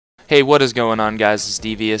Hey, what is going on, guys? It's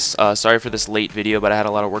Devious. Sorry for this late video, but I had a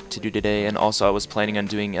lot of work to do today, and also I was planning on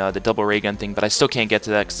doing the double ray gun thing, but I still can't get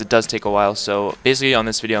to that because it does take a while. So basically on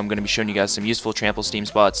this video I'm going to be showing you guys some useful trample steam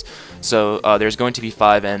spots. So there's going to be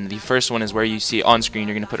 5, and the first one is where you see on screen.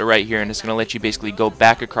 You're going to put it right here, and it's going to let you basically go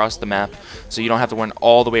back across the map, so you don't have to run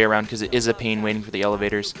all the way around because it is a pain waiting for the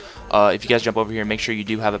elevators. If you guys jump over here, make sure you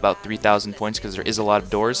do have about 3,000 points because there is a lot of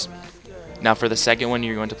doors. Now for the second one,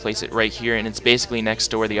 you're going to place it right here, and it's basically next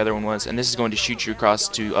to where the other one was, and this is going to shoot you across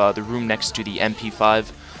to the room next to the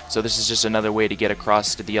MP5. So this is just another way to get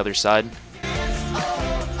across to the other side.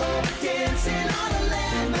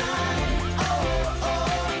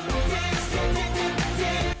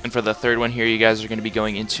 And for the third one here, you guys are going to be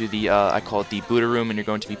going into the, I call it the Buddha room, and you're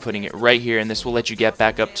going to be putting it right here, and this will let you get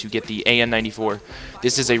back up to get the AN94.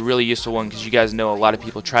 This is a really useful one because you guys know a lot of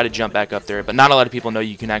people try to jump back up there, but not a lot of people know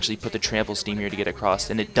you can actually put the trample steam here to get across,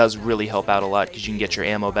 and it does really help out a lot because you can get your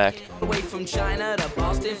ammo back. For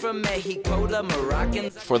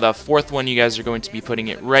the fourth one, you guys are going to be putting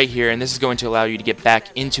it right here, and this is going to allow you to get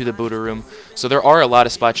back into the Buddha room. So there are a lot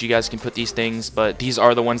of spots you guys can put these things, but these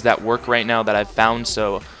are the ones that work right now that I've found.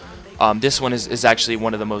 So this one is actually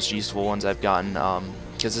one of the most useful ones I've gotten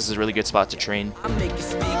because this is a really good spot to train.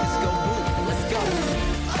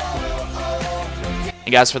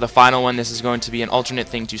 And guys, for the final one, this is going to be an alternate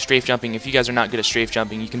thing to strafe jumping. If you guys are not good at strafe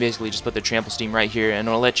jumping, you can basically just put the trample steam right here, and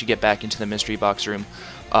it'll let you get back into the mystery box room.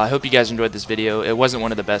 I hope you guys enjoyed this video. It wasn't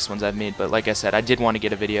one of the best ones I've made, but like I said, I did want to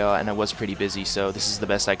get a video, and I was pretty busy, so this is the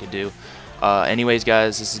best I could do. Anyways,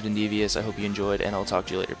 guys, this has been Devious. I hope you enjoyed, and I'll talk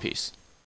to you later. Peace.